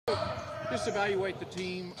Just evaluate the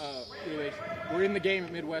team. We're in the game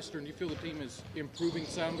at Midwestern. Do you feel the team is improving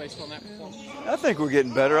some based on that performance? I think we're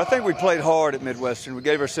getting better. I think we played hard at Midwestern. We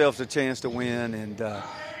gave ourselves a chance to win and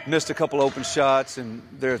missed a couple open shots and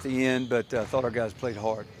there at the end, but I thought our guys played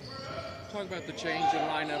hard. Talk about the change in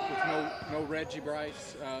lineup with no Reggie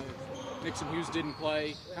Bryce. Nixon Hughes didn't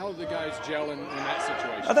play. How are the guys gelling in that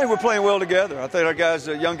situation? I think we're playing well together. I think our guys,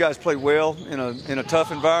 young guys, played well in a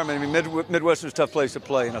tough environment. I mean, Midwestern's a tough place to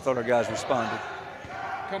play, and I thought our guys responded.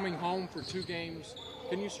 Coming home for 2 games,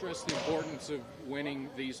 can you stress the importance of winning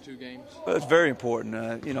these 2 games? Well, it's very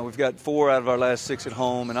important. We've got 4 out of our last 6 at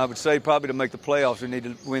home, and I would say probably to make the playoffs, we need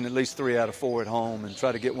to win at least 3 out of 4 at home and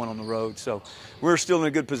try to get 1 on the road. So we're still in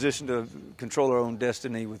a good position to control our own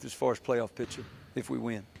destiny with as far as playoff picture if we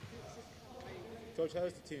win. Coach, how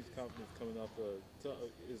is the team's confidence coming off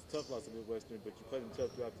it's a tough loss at Midwestern, but you played them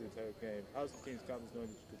tough throughout the entire game. How is the team's confidence knowing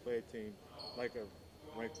that you can play a team like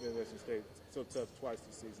a ranked Midwestern State so tough twice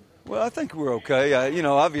this season? Well, I think we're okay.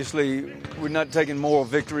 Obviously, we're not taking moral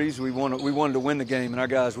victories. We wanted to win the game, and our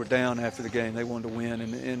guys were down after the game. They wanted to win,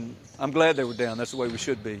 and I'm glad they were down. That's the way we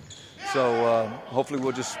should be. So hopefully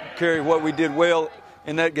we'll just carry what we did well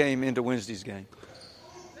in that game into Wednesday's game.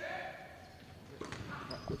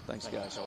 Thanks, guys.